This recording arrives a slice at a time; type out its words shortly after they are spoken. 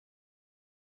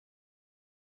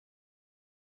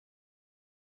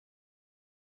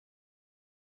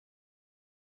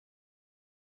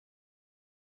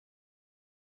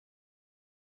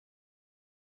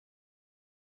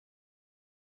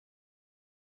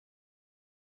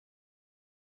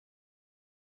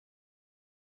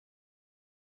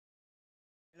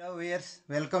Hello viewers,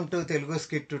 welcome to Telugu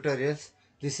Scit tutorials.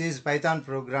 This is Python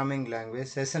programming language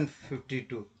session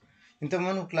 52.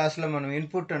 ఇంతకుముందు క్లాస్లో మనం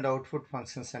input and output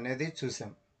functions అనేది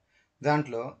చూసాం.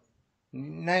 దాంట్లో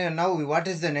now what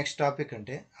is the next topic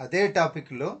అంటే అదే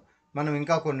టాపిక్లో మనం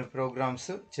ఇంకా కొన్ని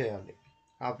ప్రోగ్రామ్స్ చేయాలి.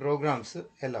 ఆ ప్రోగ్రామ్స్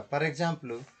ఎలా, ఫర్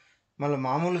ఎగ్జాంపుల్ మనం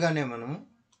మామూలుగానే మనం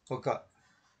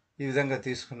ఈ విధంగా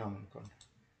తీసుకున్నాం అనుకోండి.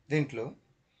 దీంట్లో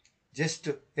just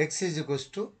x is equals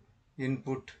to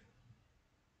input,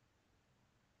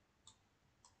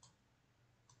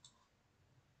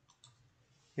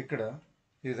 ఇక్కడ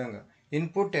ఈ విధంగా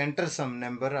input enter some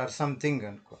number or something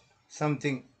అనుకో,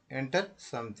 సంథింగ్ ఎంటర్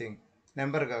సంథింగ్,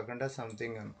 నెంబర్ కాకుండా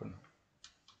సంథింగ్ అనుకున్నాం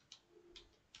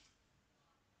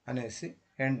అనేసి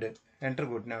ఎంటర్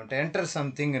కొట్టినామంటే ఎంటర్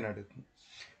సంథింగ్ అని అడుగుతుంది.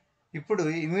 ఇప్పుడు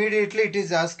immediately it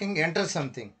is asking enter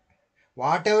something,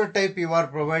 what ever type you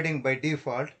are providing by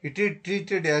default it is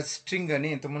treated as string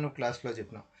అని ఇంతకుముందు క్లాస్లో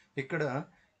చెప్పినాం. ఇక్కడ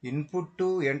ఇన్పుట్ టు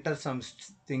ఎంటర్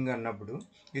సంథింగ్ అన్నప్పుడు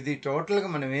ఇది టోటల్గా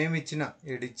మనం ఏమి ఇచ్చినా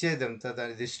ఇది ఇచ్చేదంతా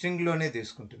ఇది స్ట్రింగ్లోనే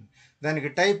తీసుకుంటుంది. దానికి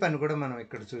టైప్ అని కూడా మనం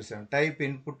ఇక్కడ చూసాం. Type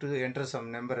input enter some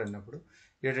number అన్నప్పుడు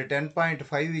ఇక్కడ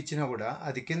 10.5 ఇచ్చినా కూడా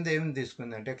అది కింద ఏమి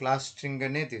తీసుకుంది అంటే క్లాస్ స్ట్రింగ్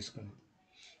అనే తీసుకుంది.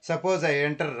 సపోజ్ ఐ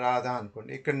ఎంటర్ రాధా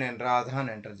అనుకోండి, ఇక్కడ నేను రాధా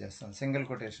అని ఎంటర్ చేస్తాను, సింగిల్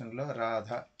కొటేషన్లో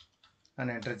రాధా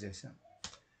అని ఎంటర్ చేశాను.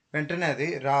 వెంటనే అది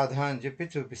రాధా అని చెప్పి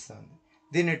చూపిస్తుంది.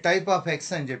 దీన్ని టైప్ ఆఫ్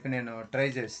ఎక్స్ అని చెప్పి నేను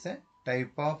ట్రై చేస్తే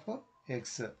type of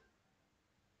X,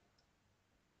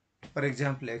 for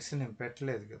example X నేను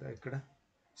పెట్టలేదు కదా ఇక్కడ,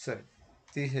 సరే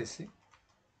తీసేసి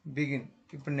బిగిన్.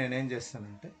 ఇప్పుడు నేనేం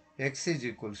చేస్తానంటే ఎక్స్ ఈజ్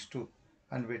ఈక్వల్స్ టు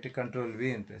అని పెట్టి కంట్రోల్ వి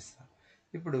అని చేస్తాను.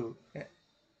 ఇప్పుడు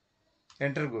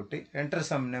ఎంటర్ కొట్టి ఎంటర్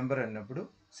సమ్ నెంబర్ అన్నప్పుడు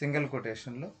సింగిల్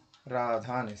కొటేషన్లో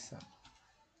రాధా అని ఇస్తాను.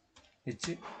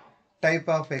 ఇచ్చి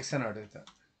టైప్ ఆఫ్ ఎక్స్ అని అడుగుతాను.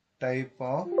 Type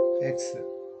of X,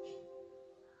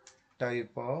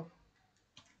 type of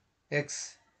X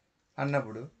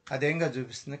అన్నప్పుడు అదేంగా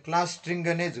చూపిస్తుంది, క్లాస్ స్ట్రింగ్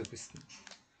అనే చూపిస్తుంది.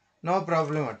 నో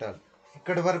ప్రాబ్లం అట్ ఆల్,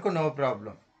 ఇక్కడి వరకు no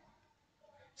problem.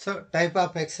 So type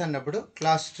of X అన్నప్పుడు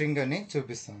క్లాస్ స్ట్రింగ్ అని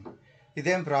చూపిస్తుంది,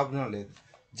 ఇదేం ప్రాబ్లం లేదు.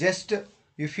 Just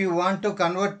if you want to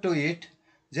convert to it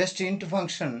just ఇంట్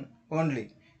function only,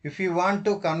 if you want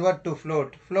to convert to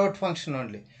float function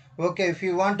only. Okay, if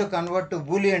you want to convert to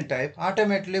Boolean type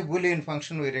automatically Boolean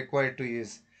function we required to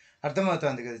use.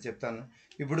 అర్థమవుతుంది కదా చెప్తాను.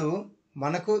 ఇప్పుడు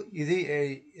మనకు ఇది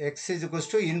X is equals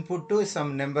to input to some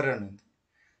number అని ఉంది.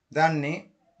 దాన్ని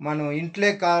మనం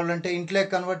ఇంట్లోకి కావాలంటే ఇంట్లోకి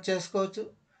కన్వర్ట్ చేసుకోవచ్చు,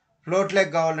 ఫ్లోట్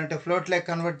లెక్ కావాలంటే ఫ్లోట్ లెక్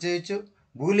కన్వర్ట్ చేయొచ్చు,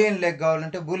 బూలియన్ లెక్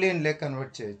కావాలంటే బూలియన్ లెక్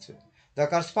కన్వర్ట్ చేయొచ్చు. The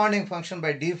corresponding function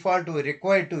by default we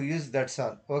required to use, that's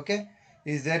all. Okay,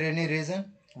 is there any reason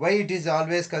why it is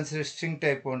always consider string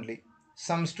type only?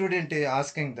 Some student is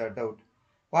asking the doubt,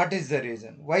 what is the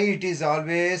reason why it is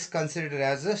always considered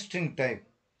as a string type?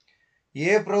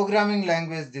 A programming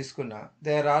language తీసుకున్నా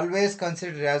they are always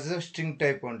considered as a string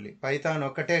type only. Python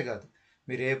ఒకటే కాదు,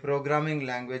 మీరు ఏ programming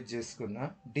language చేసుకున్నా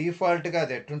డిఫాల్ట్గా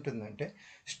అది ఎట్టుంటుందంటే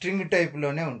string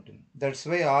టైప్లోనే ఉంటుంది. That's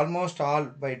why almost all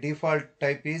by default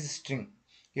type is string.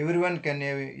 Every one can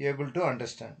able to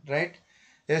understand, right?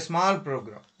 A small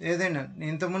programme ఏదైనా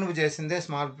ఇంత మునుపు చేసిందే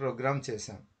స్మాల్ ప్రోగ్రామ్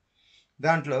చేసాం.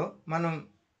 దాంట్లో మనం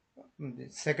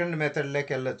సెకండ్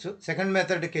మెథడ్లోకి వెళ్ళొచ్చు. సెకండ్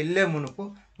మెథడ్కి వెళ్ళే మునుపు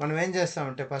మనం ఏం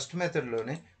చేస్తామంటే ఫస్ట్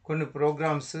మెథడ్లోనే కొన్ని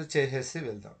ప్రోగ్రామ్స్ చేసేసి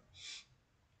వెళ్తాం.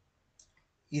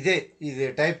 ఇదే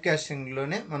టైప్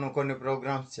కాస్టింగ్లోనే మనం కొన్ని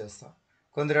ప్రోగ్రామ్స్ చేస్తాం.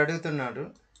 కొందరు అడుగుతున్నారు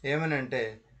ఏమనంటే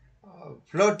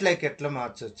ఫ్లోట్ లైక్ ఎట్లా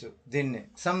మార్చవచ్చు, దీన్ని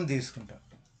సమ్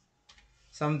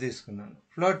తీసుకున్నాను.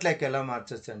 ఫ్లోట్ లైక్ ఎలా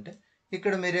మార్చవచ్చు అంటే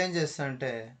ఇక్కడ మీరు ఏం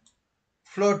చేస్తారంటే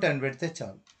ఫ్లోట్ అని పెడితే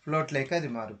చాలు, ఫ్లోట్ లైక్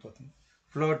అది మారిపోతుంది.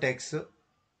 ఫ్లోట్ ఎక్స్,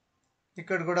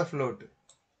 ఇక్కడ కూడా ఫ్లోట్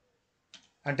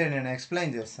అంటే నేను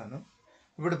ఎక్స్ప్లెయిన్ చేస్తాను.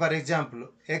 ఇప్పుడు for example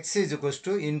X is equals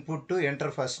to input to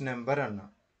enter first number అన్నా.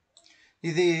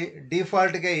 ఇది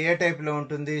డిఫాల్ట్గా ఏ టైప్లో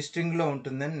ఉంటుంది, స్ట్రింగ్లో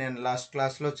ఉంటుందని నేను లాస్ట్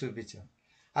క్లాస్లో చూపించాను.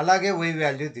 అలాగే వై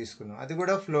వాల్యూ తీసుకున్నాం, అది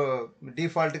కూడా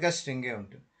డిఫాల్ట్గా స్ట్రింగే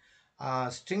ఉంటుంది. ఆ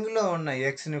స్ట్రింగ్లో ఉన్న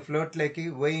ఎక్స్ని ఫ్లోట్లోకి,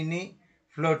 వైని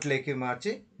ఫ్లోట్లోకి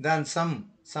మార్చి దాని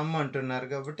సమ్ అంటున్నారు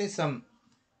కాబట్టి సమ్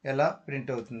ఎలా ప్రింట్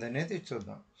అవుతుంది అనేది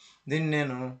చూద్దాం. దీన్ని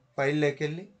నేను ఫైల్లోకి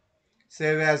వెళ్ళి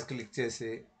సేవ్ యాజ్ క్లిక్ చేసి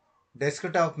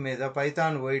డెస్క్టాప్ మీద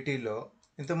పైథాన్ వైటీలో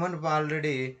ఇంతకుముందు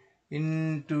ఆల్రెడీ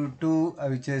ఇంటూ 2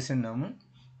 అవి చేసినాము,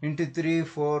 ఇంటూ 3,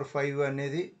 4, 5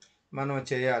 అనేది మనం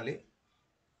చేయాలి.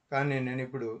 కానీ నేను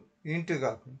ఇప్పుడు ఇంటూ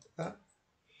కాకుండా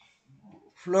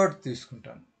ఫ్లోట్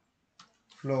తీసుకుంటాను.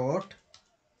 ఫ్లోట్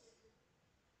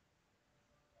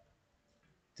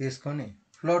తీసుకొని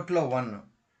ఫ్లోట్లో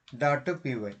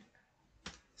 1.py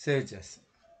సేవ్ చేస్తాను.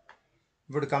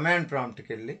 ఇప్పుడు కమాండ్ ప్రాంప్ట్కి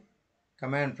వెళ్ళి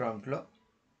కమాండ్ ప్రాంప్ట్లో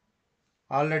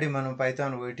ఆల్రెడీ మనం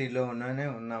పైథాన్ వైటీలో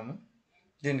ఉన్నాము,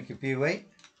 దీనికి py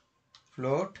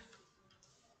float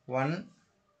 1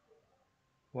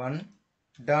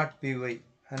 py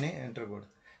అని ఎంటర్ కొడు.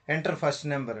 ఎంటర్ ఫస్ట్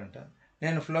నెంబర్ అంట.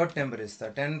 నేను ఫ్లోట్ నెంబర్ ఇస్తా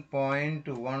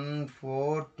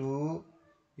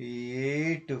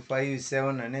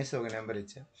 10.14287 అనేసి ఒక నెంబర్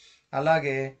ఇచ్చా.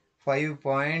 అలాగే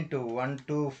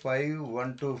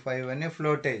 5.125125 అనే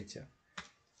ఫ్లోటే ఇచ్చా.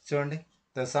 చూడండి,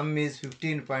 ద సమ్ ఈజ్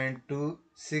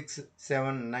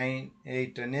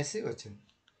 15.26798 అనేసి వచ్చింది.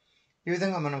 ఈ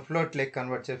విధంగా మనం ఫ్లోట్ లెక్క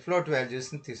కన్వర్ట్ చేసి ఫ్లోట్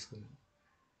వాల్యూస్ని తీసుకుందాం.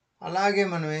 అలాగే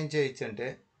మనం ఏం చేయొచ్చు అంటే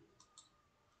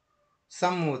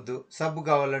సమ్ వద్దు, సబ్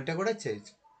కావాలంటే కూడా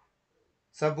చేయొచ్చు.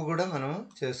 సబ్ కూడా మనం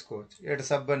చేసుకోవచ్చు. ఇక్కడ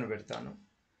సబ్ అని పెడతాను.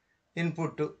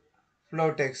 Input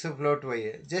float X float why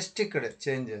just ఇక్కడ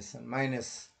చేంజ్ చేస్తాను,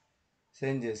 మైనస్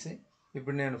చేంజ్ చేసి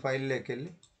ఇప్పుడు నేను ఫైల్లోకి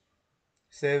వెళ్ళి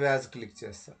సేవ్ యాజ్ క్లిక్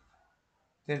చేస్తాను.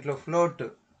 దీంట్లో ఫ్లోట్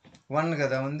 1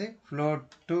 కదా ఉంది,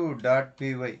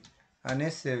 float2.py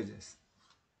అనేసి సేవ్ చేస్తాను.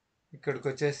 ఇక్కడికి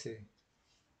వచ్చేసి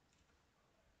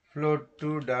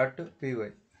float2.py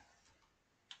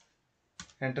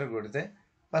ఎంటర్ కొడితే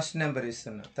ఫస్ట్ నెంబర్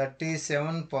ఇస్తున్నా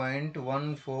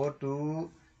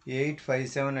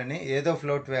 37.142857 అని ఏదో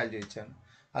ఫ్లోట్ వాల్యూ ఇచ్చాను.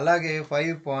 అలాగే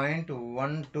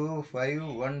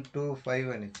 5.125125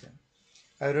 అని ఇచ్చాను.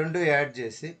 అవి రెండు యాడ్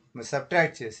చేసి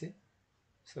సబ్ట్రాక్ట్ చేసి,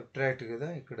 సబ్ట్రాక్ట్ కదా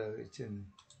ఇక్కడ ఇచ్చింది,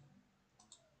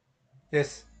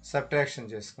 ఎస్ సబ్ట్రాక్షన్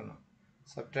చేసుకున్నాం.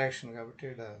 సబ్ట్రాక్షన్ కాబట్టి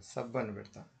ఇక్కడ సబ్ అని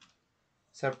పెడతాం.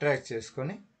 సబ్ట్రాక్ట్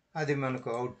చేసుకొని అది మనకు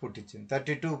అవుట్పుట్ ఇచ్చింది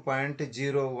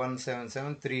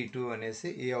 32.017732 అనేసి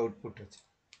ఈ అవుట్పుట్ వచ్చింది.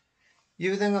 ఈ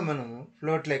విధంగా మనము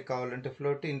ఫ్లోట్ లెక్క కావాలంటే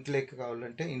ఫ్లోట్, ఇంట్ లెక్క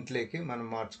కావాలంటే ఇంట్ లెక్కి మనం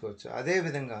మార్చుకోవచ్చు.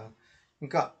 అదేవిధంగా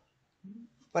ఇంకా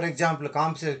ఫర్ ఎగ్జాంపుల్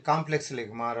కాంప్లెక్స్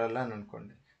లెక్క మారాలని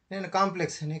అనుకోండి, నేను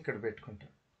కాంప్లెక్స్ అని ఇక్కడ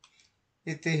పెట్టుకుంటాను.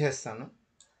 ఇది తీసేస్తాను,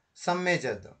 సమ్మే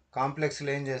చేద్దాం. కాంప్లెక్స్లో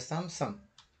ఏం చేస్తాం, సమ్.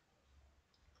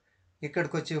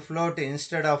 ఇక్కడికి వచ్చి ఫ్లోట్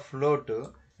ఇన్స్టెడ్ ఆఫ్ ఫ్లోట్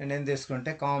నేను ఏం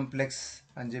తీసుకుంటే కాంప్లెక్స్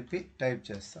అని చెప్పి టైప్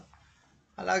చేస్తాను.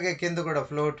 అలాగే కింద కూడా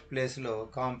ఫ్లోట్ ప్లేస్లో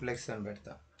కాంప్లెక్స్ అని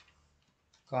పెడతా.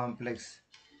 కాంప్లెక్స్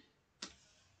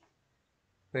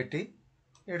పెట్టి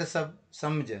ఇక్కడ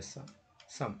సమ్ చేస్తాం.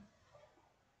 Some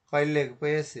file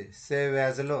లేకపోయేసి save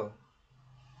యాజ్లో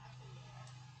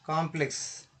complex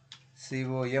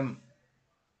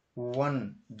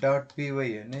com1.py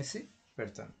అనేసి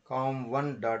పెడతాను.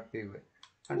 com1.py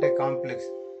అంటే complex.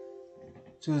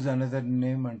 Choose another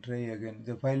name and try again. The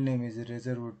file name is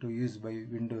reserved to use by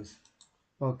Windows.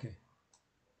 Okay,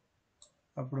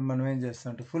 అప్పుడు మనం ఏం చేస్తాం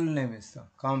అంటే ఫుల్ నేమ్ ఇస్తాం,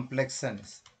 కాంప్లెక్స్ అని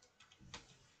ఇస్తాం.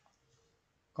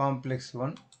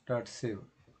 complex1.save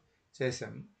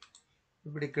చేసాము.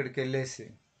 ఇప్పుడు ఇక్కడికి వెళ్ళేసి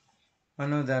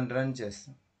మనం దాన్ని రన్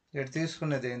చేస్తాం. ఇక్కడ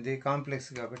తీసుకున్నది ఏంది, కాంప్లెక్స్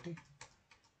కాబట్టి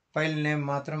ఫైల్ నేమ్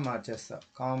మాత్రం మార్చేస్తా,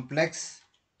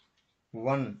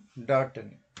 complex1 డాట్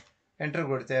అని ఎంటర్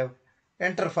కొడితే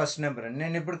ఎంటర్ ఫస్ట్ నెంబర్ అని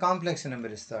నేను ఇప్పుడు కాంప్లెక్స్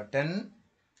నెంబర్ ఇస్తాను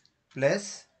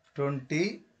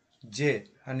 10+20J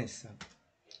అని ఇస్తాను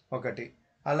ఒకటి.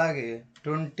 అలాగే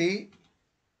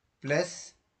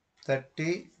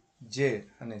 20+30J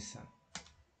అని ఇస్తాను.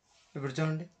 ఇప్పుడు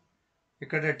చూడండి,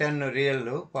 ఇక్కడ 10 రియల్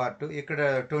పార్ట్, ఇక్కడ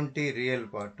 20 రియల్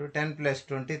పార్ట్.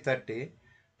 10+20 30,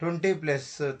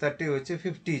 20+30 వచ్చి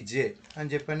 50J అని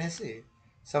చెప్పనేసి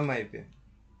సమ్ అయిపోయింది.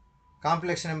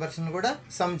 కాంప్లెక్స్ నెంబర్స్ని కూడా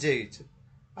సమ్ చేయొచ్చు.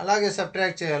 అలాగే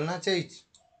సబ్ట్రాక్ట్ చేయాలన్నా చేయొచ్చు.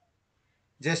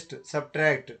 జస్ట్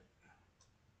సబ్ట్రాక్ట్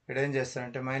ఇక్కడ ఏం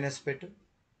చేస్తానంటే మైనస్ పెట్టు,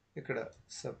 ఇక్కడ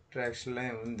సబ్ట్రాక్షన్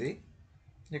ఉంది,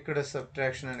 ఇక్కడ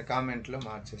సబ్ట్రాక్షన్ అనే కామెంట్లో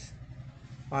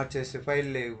మార్చేసి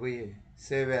ఫైల్ పోయి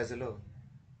సేవ్ యాజ్లో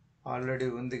ఆల్రెడీ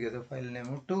ఉంది కదా ఫైల్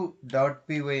నేమ్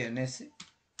 2.py అనేసి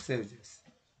సేవ్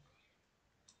చేస్తాను.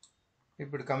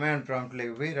 ఇప్పుడు కమాండ్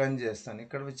ప్రాంప్ట్లోకి పోయి రన్ చేస్తాను.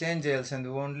 ఇక్కడ చేంజ్ చేయాల్సింది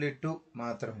ఓన్లీ 2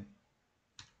 మాత్రమే.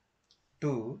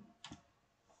 2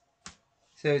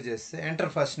 సేవ్ చేస్తే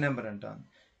ఎంటర్ ఫస్ట్ నెంబర్ అంటాను.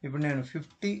 ఇప్పుడు నేను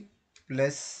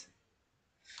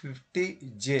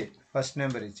 50+50J ఫస్ట్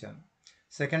నెంబర్ ఇచ్చాను.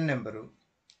 సెకండ్ నెంబరు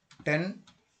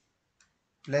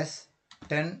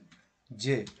 10+10J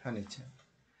అని ఇచ్చాను.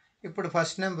 ఇప్పుడు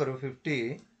ఫస్ట్ నెంబరు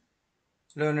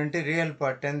 50లో నుండి రియల్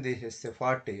పార్ట్ 10 తీసేస్తే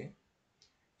 40,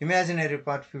 ఇమాజినరీ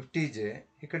పార్ట్ 50J,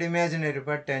 ఇక్కడ ఇమాజినరీ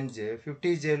పార్ట్ 10J,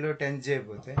 50Jలో 10J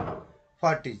పోతే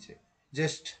 40J.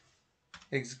 జస్ట్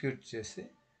ఎగ్జిక్యూట్ చేసి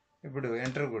ఇప్పుడు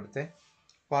ఎంటర్ కొడితే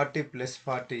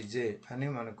 40+40J అని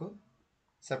మనకు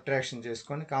సబ్ట్రాక్షన్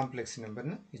చేసుకొని కాంప్లెక్స్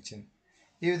నెంబర్ని ఇచ్చింది.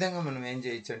 ఈ విధంగా మనం ఏం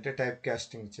చేయొచ్చు అంటే టైప్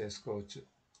కాస్టింగ్ చేసుకోవచ్చు.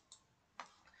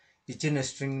 ఇచ్చిన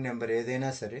స్ట్రింగ్ నెంబర్ ఏదైనా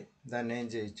సరే దాన్ని ఏం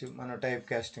చేయొచ్చు, మనం టైప్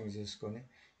కాస్టింగ్ చేసుకొని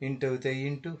ఇంట్ అవుతే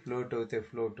ఇంటు, ఫ్లోట్ అవుతే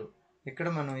ఫ్లోటు, ఇక్కడ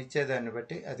మనం ఇచ్చేదాన్ని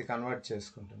బట్టి అది కన్వర్ట్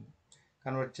చేసుకుంటుంది.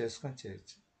 కన్వర్ట్ చేసుకొని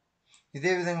చేయొచ్చు.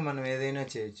 ఇదే విధంగా మనం ఏదైనా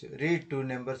చేయొచ్చు. Read 2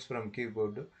 numbers from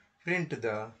keyboard, print the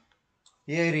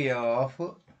area of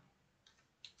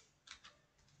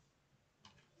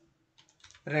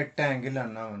rectangle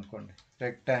అన్నాం అనుకోండి.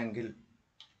 రెక్టాంగిల్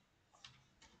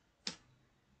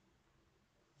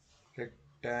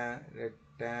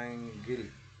రెక్టాంగిల్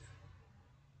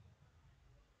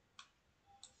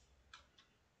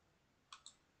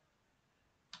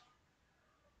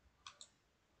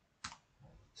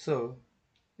సో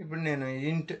ఇప్పుడు నేను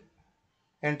ఇంట్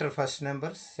enter first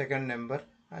number second number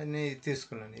అని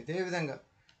తీసుకున్నాను. ఇదే విధంగా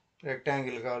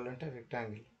రెక్టాంగిల్ కావాలంటే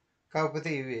రెక్టాంగిల్, కాకపోతే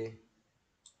ఇవి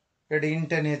ఇక్కడ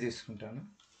ఇంట్ అనే తీసుకుంటాను.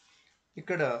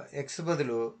 ఇక్కడ ఎక్స్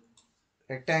బదులు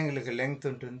రెక్టాంగిల్కి లెంగ్త్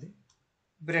ఉంటుంది,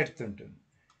 బ్రెడ్త్ ఉంటుంది,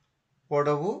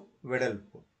 పొడవు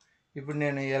వెడల్పు. ఇప్పుడు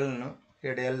నేను ఎల్ను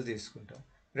ఇక్కడ ఎల్ తీసుకుంటాను,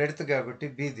 బ్రెడ్త్ కాబట్టి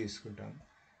బి తీసుకుంటాను.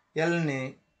 ఎల్ని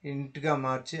ఇంట్గా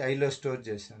మార్చి ఐలో స్టోర్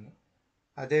చేశాను.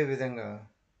 అదేవిధంగా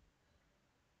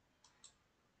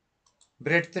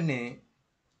బ్రెడ్త్ని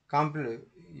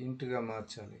ఇంట్గా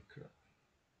మార్చాలి. ఇక్కడ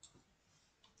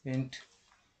ఇంట్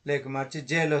లేక మార్చి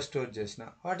జేలో స్టోర్ చేసిన.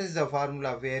 What is the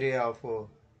formula of area of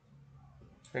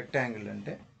rectangle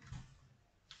అంటే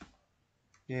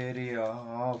ఏరియా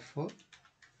ఆఫ్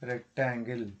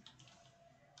రెక్టాంగిల్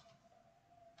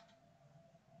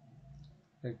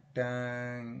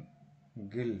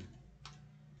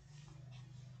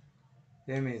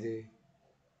ఏమిది?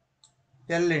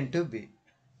 L into B,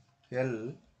 L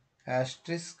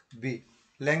asterisk B,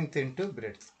 length into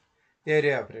breadth,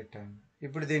 area of rectangle.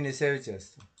 ఇప్పుడు దీన్ని సేవ్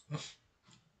చేస్తాం.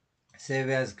 సేవ్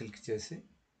యాజ్ క్లిక్ చేసి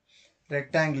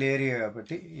రెక్టాంగిల్ ఏరియా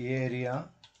కాబట్టి ఏరియా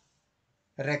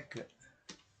రెక్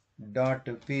dot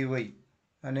PY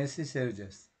అనేసి save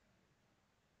చేస్తాం.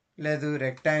 లేదు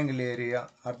రెక్టాంగిల్ ఏరియా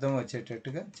అర్థం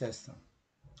వచ్చేటట్టుగా చేస్తాం.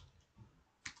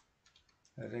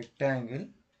 Rectangle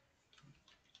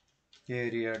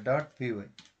area dot PY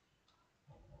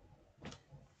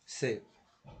save.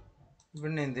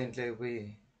 ఇప్పుడు నేను దీంట్లోకి పోయి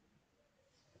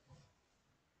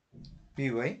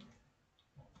పివై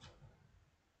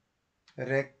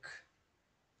రెక్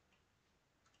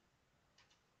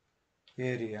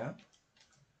ఏరియా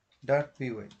డాట్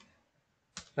పివై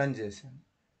రన్ చేశాను.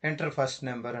 ఎంటర్ ఫస్ట్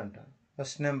నెంబర్ అంటాను.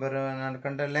 ఫస్ట్ నెంబర్ అని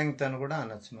అనకుండా లెంగ్త్ అని కూడా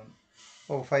అనొచ్చు. మనం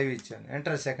ఒక 5 ఇచ్చాను.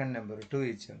 ఎంటర్ సెకండ్ నెంబర్ 2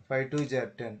 ఇచ్చాను. 5 2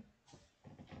 = 10.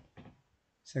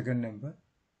 Second number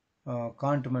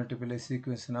can't multiply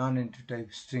sequence non into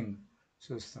type string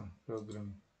చూస్తాం.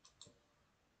 Programme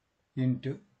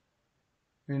into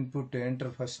input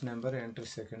enter first number enter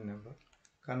second number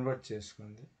convert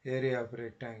చేసుకుంది. Area of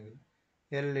rectangle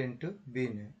L into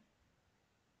బీనే.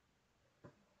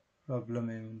 Problem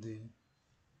ఏముంది?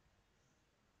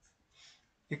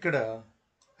 ఇక్కడ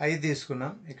ఐ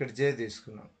తీసుకున్నాం, ఇక్కడ జే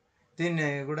తీసుకున్నాం. దీన్ని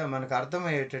కూడా మనకు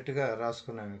అర్థమయ్యేటట్టుగా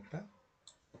రాసుకున్నాం. ఇక్కడ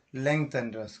లెంగ్త్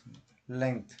అని రాసుకున్నాం,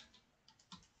 లెంగ్త్.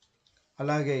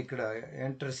 అలాగే ఇక్కడ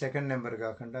ఎంటర్ సెకండ్ నెంబర్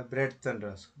కాకుండా బ్రెడ్త్ అని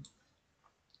రాసుకున్నాం,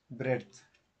 బ్రెడ్త్.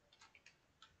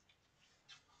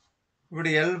 ఇప్పుడు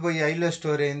ఎల్ పోయి ఐలో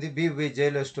స్టోర్ అయింది, బి పోయి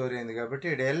జేలో స్టోర్ అయింది కాబట్టి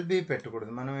ఇక్కడ ఎల్బి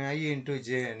పెట్టకూడదు. మనం ఐ ఇంటూ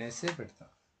జే అనేసి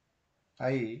పెడతాం.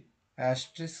 ఐ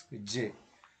ఆస్ట్రిస్క్ జే.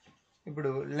 ఇప్పుడు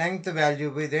లెంగ్త్ వాల్యూ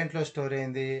పోయి దేంట్లో స్టోర్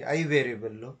అయింది? ఐ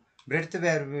వేరియబుల్లో. బ్రెడ్త్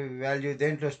వాల్యూ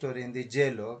దేంట్లో స్టోర్ అయింది?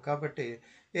 జేలో. కాబట్టి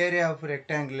ఏరియా ఆఫ్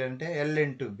రెక్టాంగిల్ అంటే ఎల్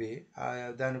ఇంటూ బి,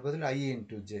 దాని బదులు ఐ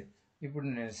ఇంటూ జే. ఇప్పుడు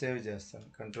నేను సేవ్ చేస్తాను.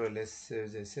 కంట్రోల్ ఎస్ సేవ్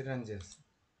చేసి రన్ చేస్తాను.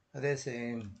 అదే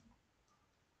సేమ్.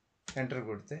 ఎంటర్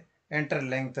కొడితే ఎంటర్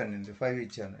లెంగ్త్ అనింది 5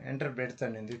 ఇచ్చాను, ఎంటర్ బ్రెడ్త్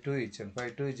అనింది 2 ఇచ్చాను.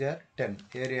 5 2 = 10,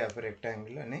 ఏరియా ఆఫ్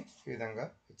రెక్టాంగిల్ అని ఈ విధంగా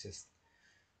వచ్చేస్తుంది.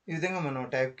 ఈ విధంగా మనం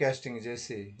టైప్ కాస్టింగ్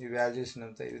చేసి ఈ వాల్యూస్ని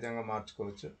అంతా ఈ విధంగా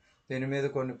మార్చుకోవచ్చు. దీని మీద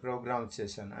కొన్ని ప్రోగ్రామ్స్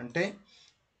చేశాను. అంటే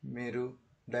మీరు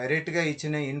డైరెక్ట్గా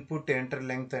ఇచ్చిన ఇన్పుట్ ఎంటర్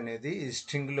లెంగ్త్ అనేది ఈ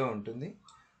స్ట్రింగ్లో ఉంటుంది,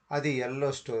 అది ఎల్లో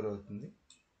స్టోర్ అవుతుంది.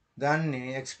 దాన్ని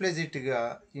ఎక్స్ప్లిసిట్గా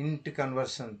ఇంట్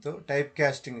కన్వర్షన్తో టైప్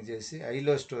కాస్టింగ్ చేసి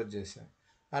ఐలో స్టోర్ చేశాం.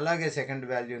 అలాగే సెకండ్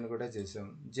వాల్యూని కూడా చేసాం,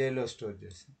 జేలో స్టోర్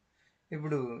చేసాం.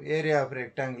 ఇప్పుడు ఏరియా ఆఫ్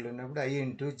రెక్టాంగిల్ ఉన్నప్పుడు ఐ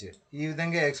ఇంటూ జే. ఈ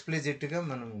విధంగా ఎక్స్ప్లిసిట్గా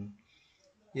మనము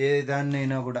ఏ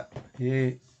దాన్నైనా కూడా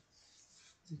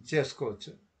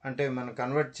చేసుకోవచ్చు. అంటే మనం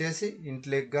కన్వర్ట్ చేసి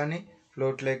ఇంట్లోకి కానీ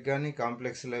ఫ్లోట్లోకి కానీ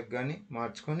కాంప్లెక్స్లోకి కానీ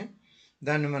మార్చుకొని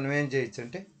దాన్ని మనం ఏం చేయొచ్చు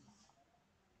అంటే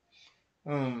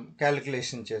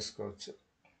క్యాలిక్యులేషన్ చేసుకోవచ్చు,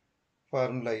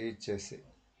 ఫార్ములా యూజ్ చేసి.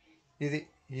 ఇది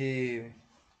ఈ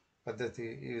పద్ధతి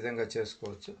ఈ విధంగా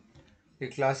చేసుకోవచ్చు. ఈ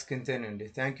క్లాస్కి ఇంతేనండి.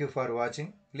 Thank you for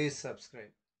watching. Please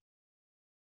subscribe.